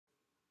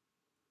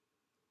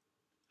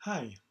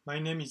Hi, my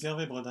name is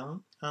Hervé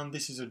Bredin, and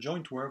this is a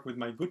joint work with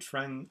my good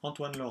friend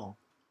Antoine Laurent.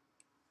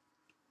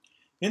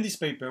 In this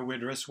paper, we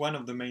address one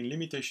of the main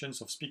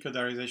limitations of speaker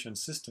diarization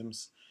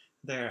systems,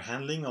 their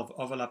handling of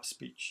overlap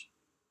speech.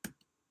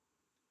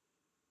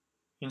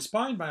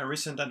 Inspired by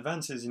recent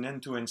advances in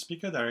end-to-end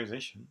speaker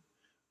diarization,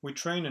 we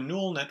train a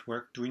neural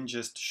network to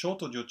ingest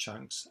short audio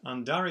chunks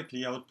and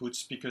directly output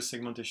speaker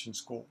segmentation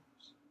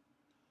scores.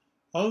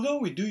 Although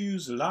we do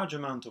use a large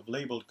amount of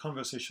labeled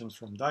conversations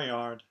from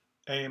DIHARD,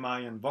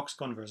 AMI, and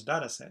VoxConverse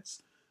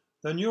datasets,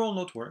 the neural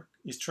network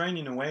is trained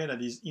in a way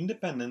that is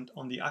independent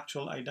on the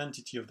actual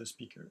identity of the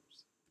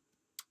speakers.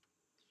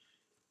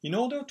 In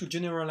order to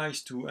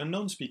generalize to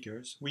unknown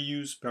speakers, we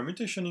use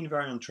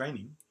permutation-invariant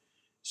training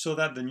so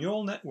that the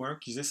neural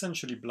network is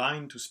essentially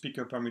blind to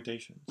speaker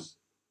permutations.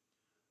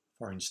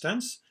 For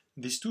instance,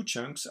 these two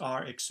chunks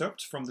are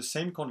excerpts from the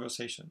same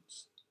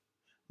conversations.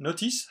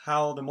 Notice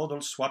how the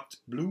model swapped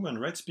blue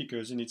and red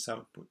speakers in its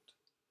output.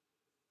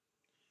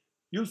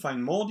 You'll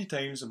find more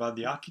details about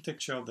the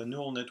architecture of the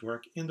neural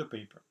network in the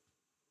paper.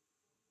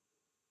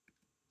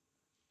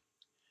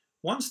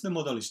 Once the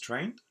model is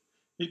trained,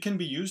 it can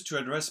be used to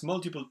address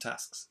multiple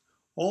tasks,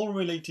 all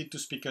related to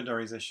speaker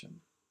diarization.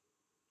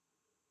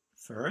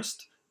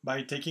 First,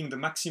 by taking the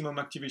maximum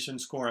activation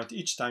score at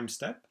each time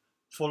step,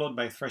 followed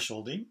by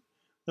thresholding,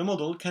 the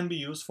model can be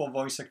used for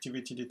voice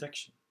activity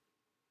detection.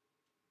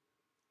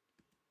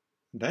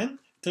 Then,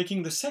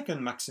 taking the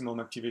second maximum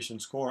activation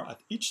score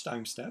at each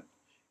time step,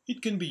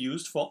 it can be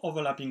used for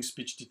overlapping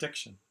speech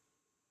detection.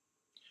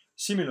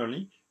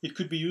 Similarly, it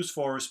could be used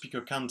for speaker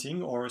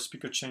counting or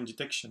speaker chain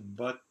detection,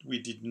 but we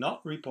did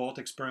not report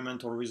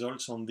experimental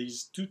results on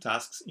these two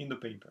tasks in the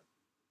paper.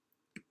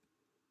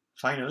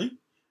 Finally,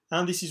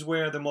 and this is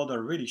where the model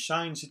really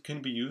shines, it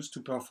can be used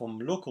to perform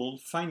local,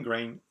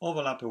 fine-grained,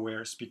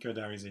 overlap-aware speaker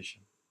diarization.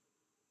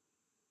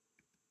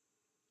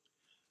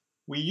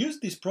 We use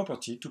this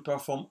property to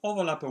perform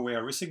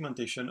overlap-aware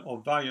resegmentation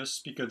of various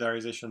speaker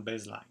diarization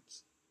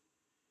baselines.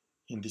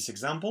 In this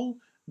example,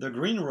 the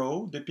green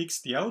row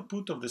depicts the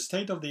output of the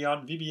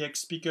state-of-the-art VBX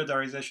speaker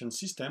diarization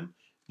system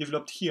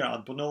developed here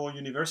at Brno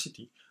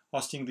University,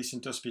 hosting this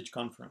interspeech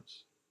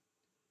conference.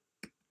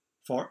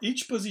 For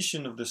each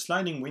position of the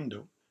sliding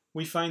window,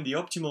 we find the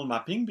optimal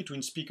mapping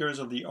between speakers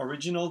of the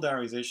original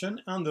diarization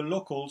and the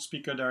local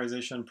speaker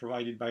diarization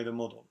provided by the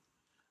model,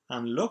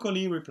 and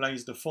locally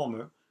replace the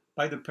former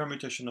by the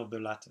permutation of the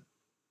latter.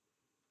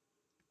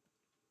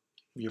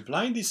 We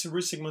applied this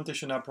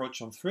resegmentation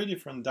approach on 3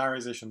 different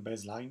diarization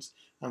baselines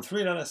and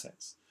 3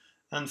 datasets,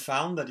 and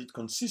found that it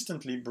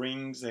consistently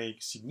brings a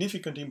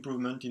significant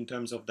improvement in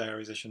terms of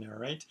diarization error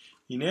rate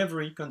in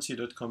every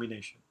considered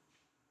combination.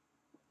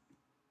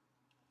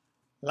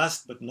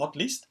 Last but not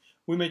least,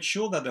 we made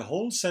sure that the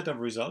whole set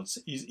of results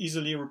is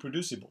easily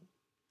reproducible.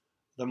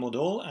 The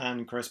model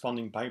and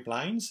corresponding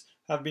pipelines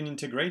have been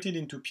integrated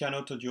into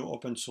Piano Audio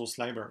open source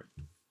library.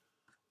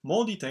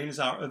 More details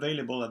are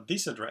available at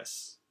this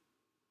address.